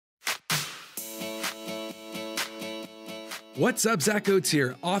What's up, Zach Oates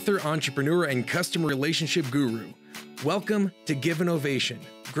here, author, entrepreneur, and customer relationship guru. Welcome to Give an Ovation,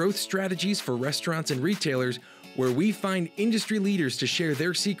 growth strategies for restaurants and retailers, where we find industry leaders to share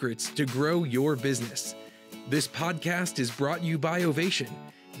their secrets to grow your business. This podcast is brought you by Ovation,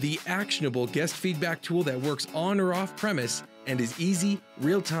 the actionable guest feedback tool that works on or off premise and is easy,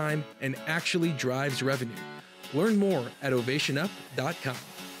 real-time, and actually drives revenue. Learn more at ovationup.com.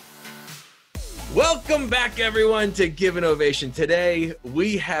 Welcome back, everyone, to Give an Ovation. Today,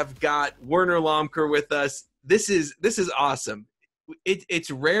 we have got Werner Lomker with us. This is awesome.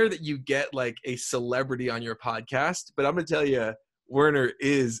 It's rare that you get like a celebrity on your podcast, but I'm going to tell you, Werner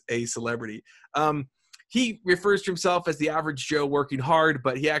is a celebrity. He refers to himself as the average Joe working hard,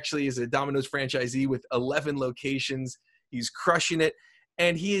 but he actually is a Domino's franchisee with 11 locations. He's crushing it,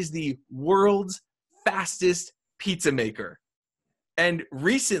 and he is the world's fastest pizza maker. And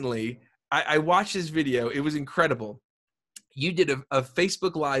recently, I watched this video. It was incredible. You did a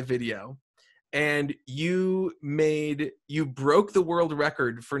Facebook Live video, and you broke the world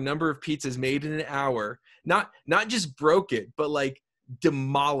record for number of pizzas made in an hour. Not just broke it, but like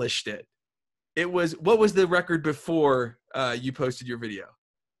demolished it. What was the record before you posted your video?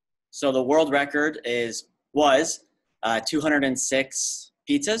 So the world record was 206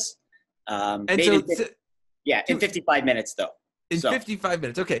 pizzas. In 55 minutes though. In 55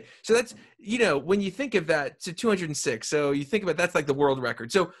 minutes. Okay. So that's, when you think of that, so 206. So you think about that's like the world record.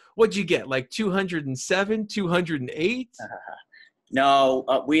 So what'd you get? Like 207, 208?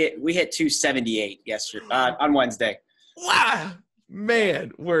 No, we hit 278 yesterday on Wednesday. Wow.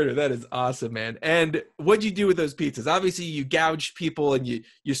 Man, Werner, that is awesome, man. And what'd you do with those pizzas? Obviously, you gouged people and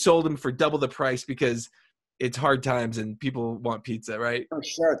you sold them for double the price because it's hard times and people want pizza, right? Oh,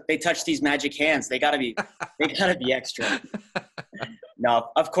 sure. They touch these magic hands. They gotta be extra. No,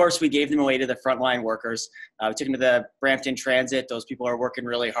 of course we gave them away to the frontline workers. We took them to the Brampton Transit. Those people are working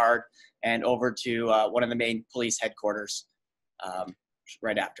really hard, and over to one of the main police headquarters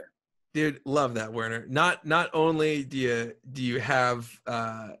right after. Dude, love that, Werner. Not only do you have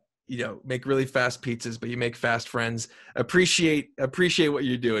make really fast pizzas, but you make fast friends. Appreciate what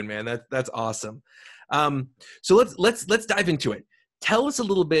you're doing, man. That's awesome. So let's dive into it. Tell us a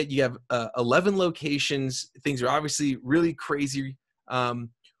little bit. You have 11 locations. Things are obviously really crazy.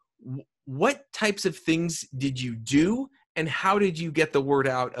 What types of things did you do, and how did you get the word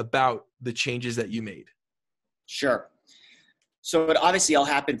out about the changes that you made? Sure. So it obviously all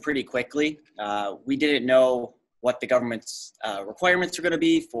happened pretty quickly. We didn't know what the government's requirements were going to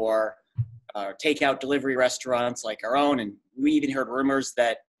be for takeout delivery restaurants like our own, and we even heard rumors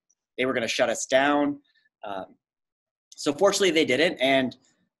that they were going to shut us down. So fortunately they didn't, and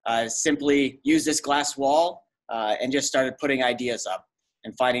simply used this glass wall and just started putting ideas up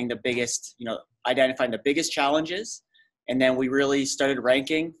and finding identifying the biggest challenges. And then we really started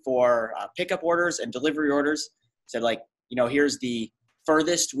ranking for pickup orders and delivery orders. Said here's the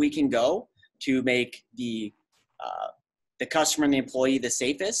furthest we can go to make the customer and the employee the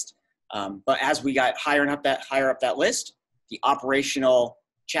safest. But as we got higher up that list, the operational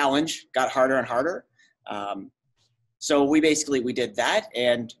challenge got harder and harder. So we did that.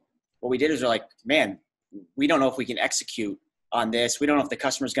 And what we did is we're like, man, we don't know if we can execute on this. We don't know if the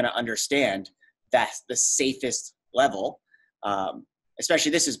customer's going to understand that's the safest level.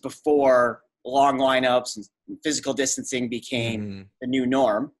 Especially this is before long lineups and physical distancing became the new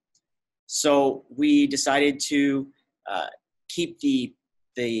norm. So we decided to keep the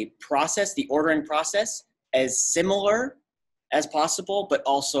ordering process as similar as possible, but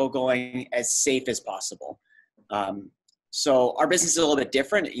also going as safe as possible. So our business is a little bit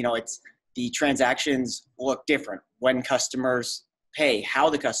different. It's the transactions look different when customers pay, how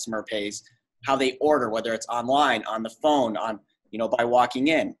the customer pays, how they order, whether it's online, on the phone, by walking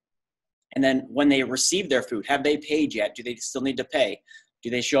in. And then when they receive their food, have they paid yet? Do they still need to pay? Do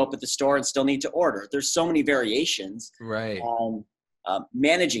they show up at the store and still need to order? There's so many variations on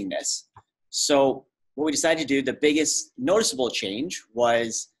managing this. So what we decided to do, the biggest noticeable change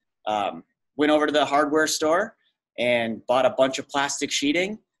was went over to the hardware store and bought a bunch of plastic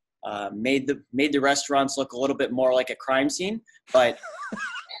sheeting, made the restaurants look a little bit more like a crime scene, but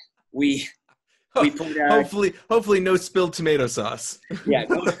we put hopefully no spilled tomato sauce. Yeah,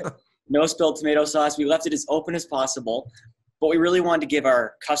 no spilled tomato sauce. We left it as open as possible, but we really wanted to give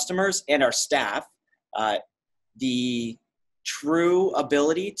our customers and our staff the true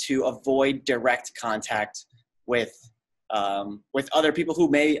ability to avoid direct contact with other people who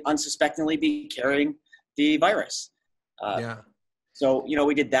may unsuspectingly be carrying the virus. So,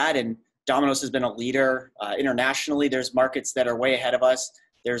 we did that, and Domino's has been a leader internationally. There's markets that are way ahead of us.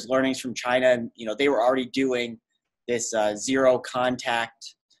 There's learnings from China, and, they were already doing this zero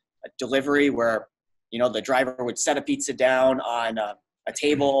contact delivery where, the driver would set a pizza down on a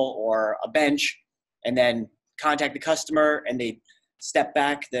table or a bench and then contact the customer, and they step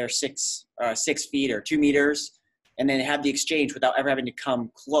back their 6 feet or 2 meters and then have the exchange without ever having to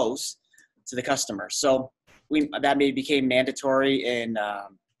come close to the customer. So that became mandatory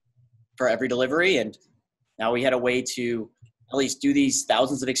for every delivery. And now we had a way to at least do these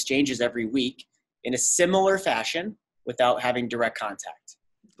thousands of exchanges every week in a similar fashion without having direct contact.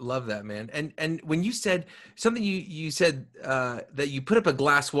 Love that, man. And when you said something, you said that you put up a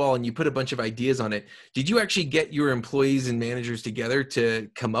glass wall and you put a bunch of ideas on it. Did you actually get your employees and managers together to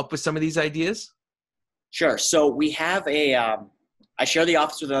come up with some of these ideas? Sure. So we have I share the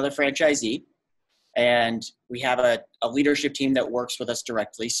office with another franchisee, and we have a leadership team that works with us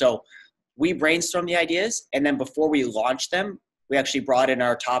directly. So we brainstorm the ideas, and then before we launch them, we actually brought in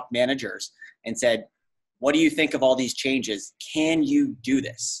our top managers and said, what do you think of all these changes? Can you do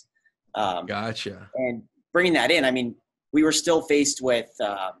this? Gotcha. And bringing that in, I mean, we were still faced with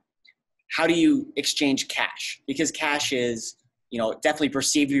how do you exchange cash? Because cash is, definitely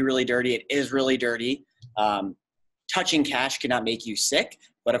perceived to be really dirty. It is really dirty. Touching cash cannot make you sick.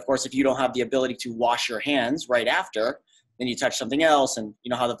 But of course, if you don't have the ability to wash your hands right after, then you touch something else, and you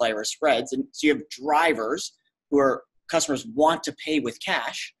know how the virus spreads. And so you have drivers customers want to pay with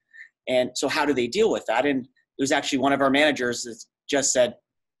cash. And so how do they deal with that? And it was actually one of our managers that just said,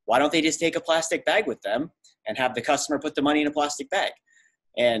 why don't they just take a plastic bag with them and have the customer put the money in a plastic bag?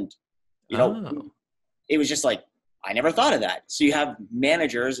 And, it was just like, I never thought of that. So you have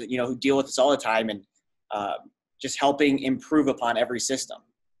managers, who deal with this all the time and just helping improve upon every system.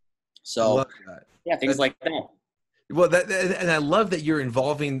 So yeah, things like that. Well, and I love that you're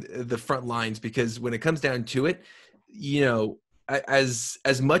involving the front lines, because when it comes down to it,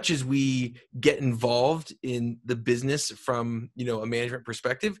 as much as we get involved in the business from, a management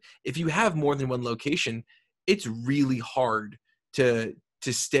perspective, if you have more than one location, it's really hard to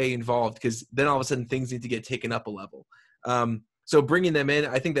stay involved, because then all of a sudden things need to get taken up a level. So bringing them in,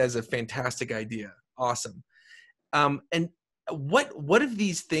 I think that is a fantastic idea. Awesome. And what of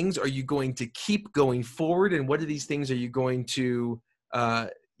these things are you going to keep going forward, and what of these things are you going to, kind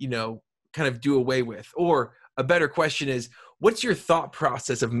of do away with? Or a better question is, what's your thought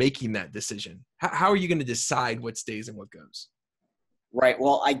process of making that decision? How are you going to decide what stays and what goes? Right.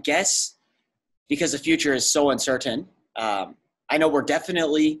 Well, I guess because the future is so uncertain, I know we're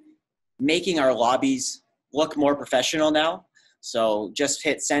definitely making our lobbies look more professional now. So just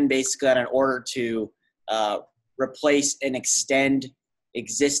hit send basically on an order to replace and extend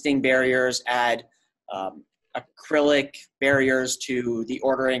existing barriers, add acrylic barriers to the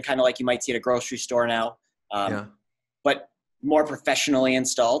ordering, kind of like you might see at a grocery store now. But more professionally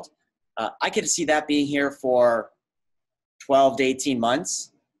installed. I could see that being here for 12 to 18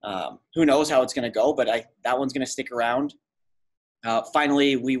 months. Who knows how it's going to go, but that one's going to stick around.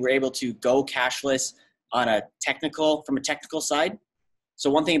 Finally, we were able to go cashless from a technical side. So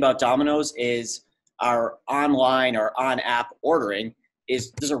one thing about Domino's is our online or on-app ordering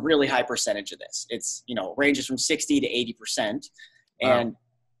there's a really high percentage of this. It's, ranges from 60 to 80%. Wow. And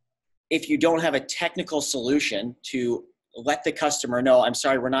if you don't have a technical solution to let the customer know, I'm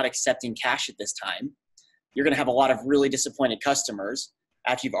sorry, we're not accepting cash at this time, you're going to have a lot of really disappointed customers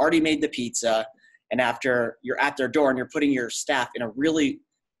after you've already made the pizza and after you're at their door and you're putting your staff in a really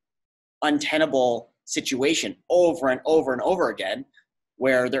untenable situation over and over and over again,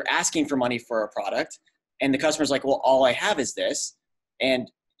 where they're asking for money for a product and the customer's like, well, all I have is this.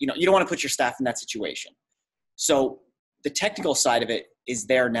 And, you don't want to put your staff in that situation. So the technical side of it is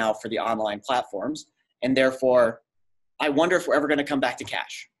there now for the online platforms. And therefore, I wonder if we're ever going to come back to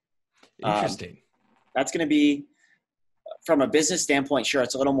cash. Interesting. That's going to be, from a business standpoint, sure,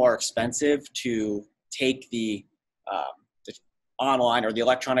 it's a little more expensive to take the online or the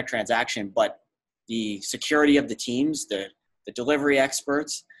electronic transaction, but the security of the teams, the delivery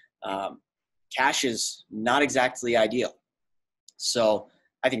experts, cash is not exactly ideal. So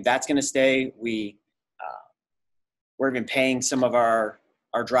I think that's going to stay. We're even paying some of our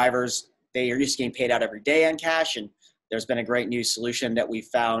drivers. They are used to getting paid out every day on cash, and there's been a great new solution that we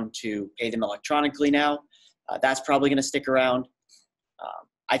found to pay them electronically now. That's probably going to stick around.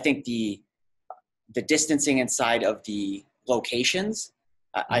 I think the distancing inside of the locations,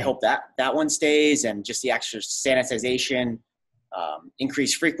 I hope that one stays, and just the extra sanitization,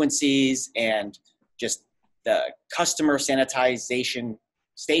 increased frequencies, and just the customer sanitization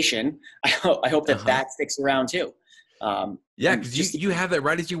station. I hope that sticks around too. Because you have that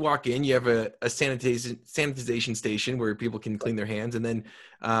right as you walk in. You have a sanitization station where people can clean their hands. And then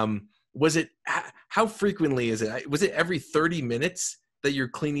how frequently is it? Was it every 30 minutes that you're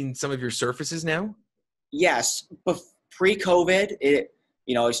cleaning some of your surfaces now? Yes. Pre-COVID, it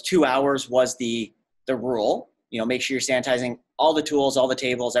was 2 hours was the rule. Make sure you're sanitizing all the tools, all the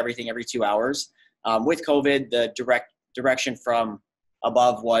tables, everything every 2 hours. With COVID, the direction from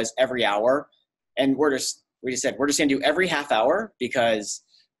above was every hour. And we just said, we're just going to do every half hour because,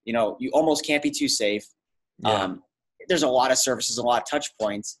 you almost can't be too safe. Yeah. There's a lot of surfaces, a lot of touch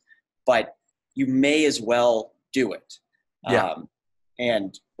points, but you may as well do it. Yeah.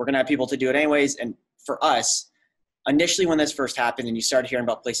 And we're going to have people to do it anyways. And for us, initially when this first happened and you started hearing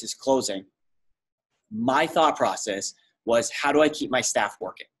about places closing, my thought process was, how do I keep my staff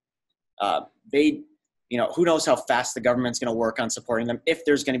working? Who knows how fast the government's going to work on supporting them, if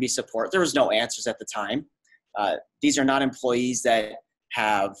there's going to be support. There was no answers at the time. These are not employees that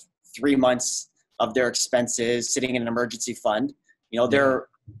have 3 months of their expenses sitting in an emergency fund. They're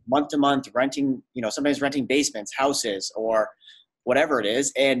month to month renting, sometimes renting basements, houses, or whatever it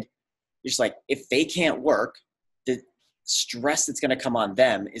is. And just like, if they can't work, the stress that's going to come on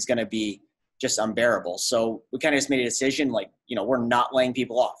them is going to be just unbearable. So we kind of just made a decision, we're not laying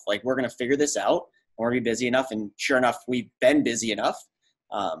people off. We're going to figure this out. We're going to be busy enough. And sure enough, we've been busy enough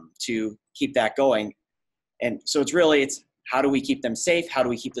to keep that going. And so it's how do we keep them safe? How do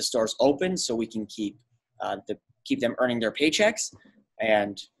we keep the stores open so we can keep them earning their paychecks?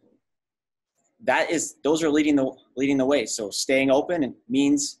 And those are leading the way. So staying open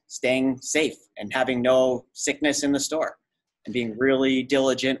means staying safe and having no sickness in the store and being really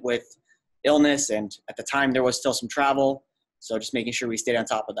diligent with illness. And at the time there was still some travel. So just making sure we stayed on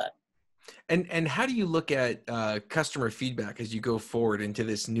top of that. And how do you look at customer feedback as you go forward into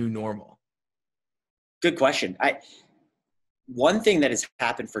this new normal? Good question. One thing that has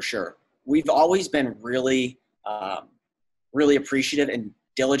happened for sure, we've always been really, really appreciative and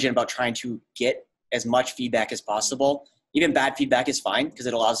diligent about trying to get as much feedback as possible. Even bad feedback is fine because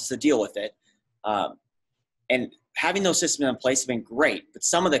it allows us to deal with it. And having those systems in place have been great. But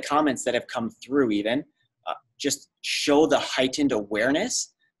some of the comments that have come through even just show the heightened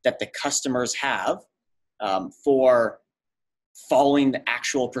awareness that the customers have for following the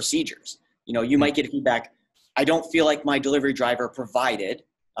actual procedures. You might get feedback, I don't feel like my delivery driver provided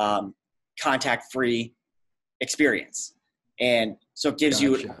contact-free experience. And so it gives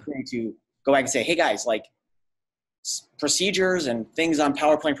you an opportunity to go back and say, hey guys, procedures and things on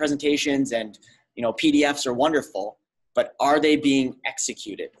PowerPoint presentations and, PDFs are wonderful, but are they being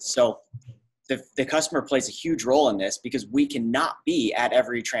executed? So the customer plays a huge role in this because we cannot be at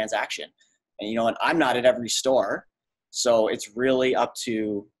every transaction. And, and I'm not at every store. So it's really up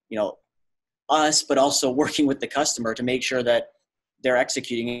to, us, but also working with the customer to make sure that they're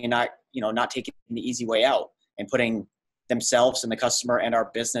executing and not taking the easy way out and putting themselves and the customer and our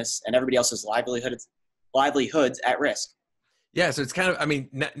business and everybody else's livelihoods at risk. Yeah. So it's kind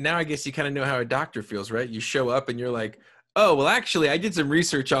of, now I guess you kind of know how a doctor feels, right? You show up and you're like, oh, well, actually I did some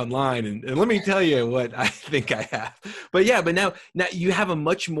research online and let me tell you what I think I have. But now you have a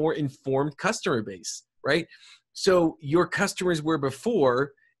much more informed customer base, right? So your customers were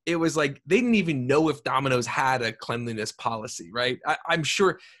before, it was like they didn't even know if Domino's had a cleanliness policy, right? I'm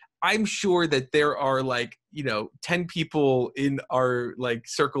sure that there are 10 people in our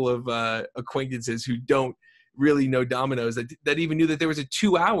circle of acquaintances who don't really know Domino's that even knew that there was a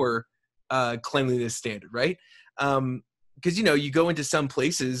 2-hour cleanliness standard, right? Because you go into some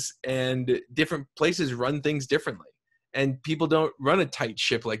places and different places run things differently, and people don't run a tight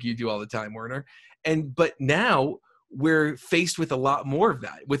ship like you do all the time, Werner. But now we're faced with a lot more of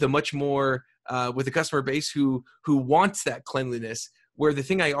that, with a much more with a customer base who wants that cleanliness. Where the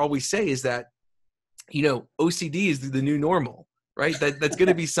thing I always say is that OCD is the new normal, right? That's going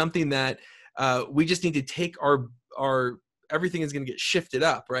to be something that we just need to take our everything is going to get shifted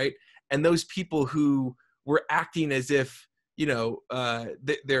up, right? And those people who were acting as if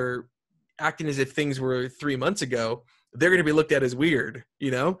they're acting as if things were 3 months ago, they're going to be looked at as weird,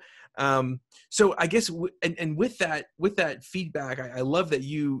 So I guess, and with that feedback, I love that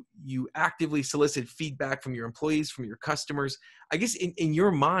you actively solicit feedback from your employees, from your customers. I guess in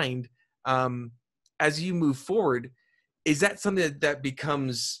your mind, as you move forward, is that something that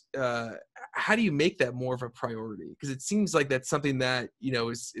becomes, how do you make that more of a priority? Because it seems like that's something that,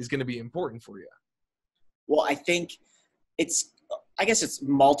 is going to be important for you. Well, I think it's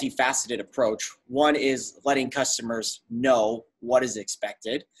multifaceted approach. One is letting customers know what is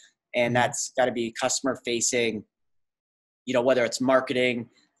expected. And that's got to be customer facing, whether it's marketing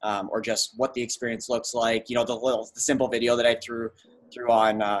or just what the experience looks like, the simple video that I threw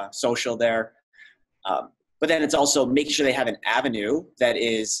on social there. but then it's also making sure they have an avenue that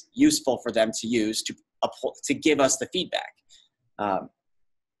is useful for them to use to give us the feedback.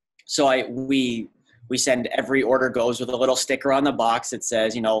 So we send, every order goes with a little sticker on the box that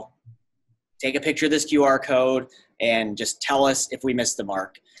says, take a picture of this QR code and just tell us if we missed the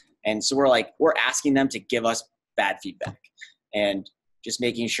mark. And so we're asking them to give us bad feedback and just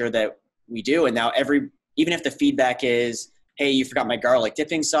making sure that we do. And now even if the feedback is, hey, you forgot my garlic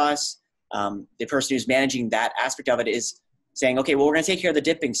dipping sauce, the person who's managing that aspect of it is saying, okay, well, we're going to take care of the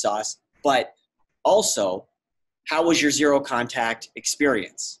dipping sauce, but also, how was your zero contact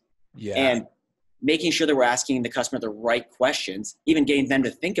experience? Yeah. And making sure that we're asking the customer the right questions, even getting them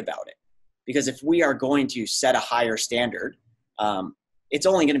to think about it. Because if we are going to set a higher standard, it's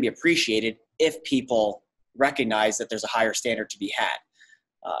only going to be appreciated if people recognize that there's a higher standard to be had.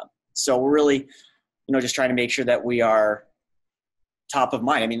 So we're really, just trying to make sure that we are top of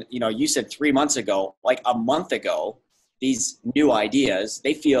mind. I mean, you said 3 months ago, like a month ago, these new ideas,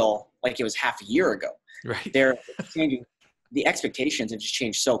 they feel like it was half a year ago. Right. They're changing. The expectations have just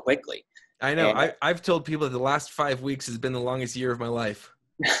changed so quickly. I know. I've told people that the last 5 weeks has been the longest year of my life.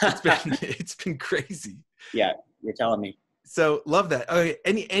 It's been crazy. Yeah, you're telling me. So love that. Okay,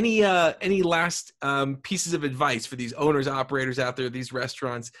 any last pieces of advice for these owners, operators out there, these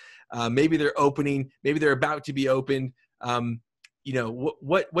restaurants? Maybe they're opening, maybe they're about to be opened.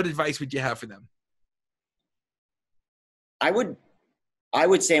 What advice would you have for them? I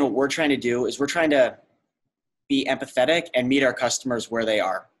would say what we're trying to do is we're trying to be empathetic and meet our customers where they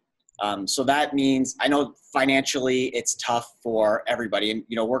are. So that means, I know financially it's tough for everybody, and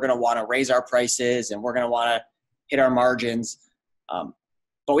we're going to want to raise our prices and we're going to want to hit our margins.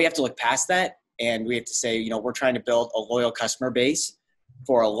 But we have to look past that, and we have to say, we're trying to build a loyal customer base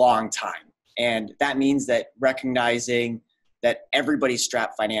for a long time. And that means that recognizing that everybody's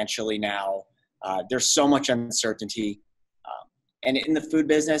strapped financially now, there's so much uncertainty. And in the food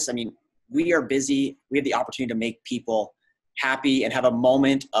business, I mean, we are busy. We have the opportunity to make people happy and have a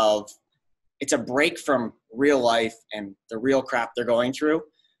moment it's a break from real life and the real crap they're going through.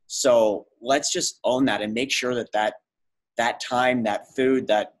 So let's just own that and make sure that time, that food,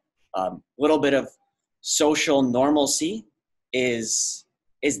 that little bit of social normalcy is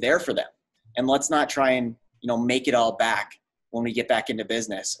there for them. And let's not try and, make it all back when we get back into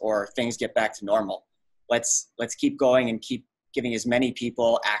business or things get back to normal. Let's keep going and keep giving as many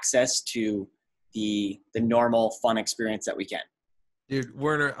people access to the normal fun experience that we can. Dude,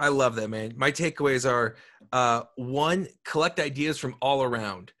 Werner, I love that, man. My takeaways are, one, collect ideas from all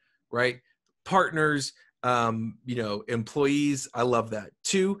around, right? Partners, employees. I love that.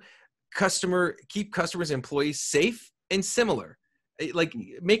 2, keep customers, employees safe and similar. Like,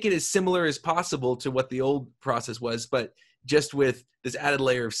 make it as similar as possible to what the old process was, but just with this added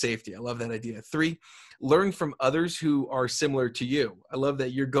layer of safety. I love that idea. 3, learn from others who are similar to you. I love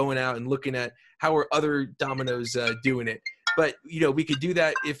that you're going out and looking at how are other Domino's doing it. But, we could do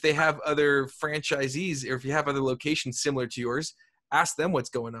that if they have other franchisees, or if you have other locations similar to yours, ask them what's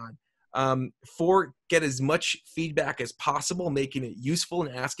going on. 4, get as much feedback as possible, making it useful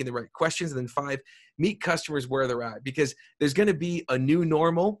and asking the right questions. And then 5, meet customers where they're at, because there's going to be a new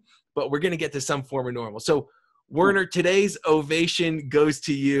normal, but we're going to get to some form of normal. So Werner, today's ovation goes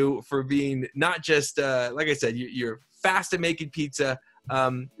to you for being not just, like I said, you're fast at making pizza,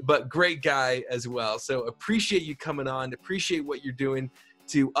 but great guy as well. So appreciate you coming on, appreciate what you're doing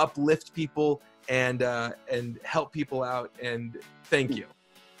to uplift people and help people out. And thank you.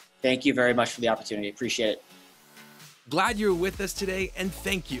 Thank you very much for the opportunity. Appreciate it. Glad you're with us today, and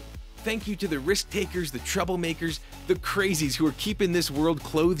thank you. Thank you to the risk takers, the troublemakers, the crazies who are keeping this world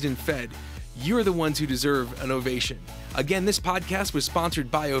clothed and fed. You're the ones who deserve an ovation. Again, this podcast was sponsored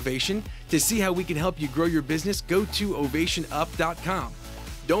by Ovation. To see how we can help you grow your business, go to ovationup.com.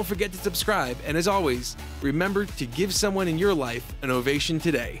 Don't forget to subscribe, and as always, remember to give someone in your life an ovation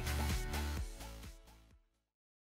today.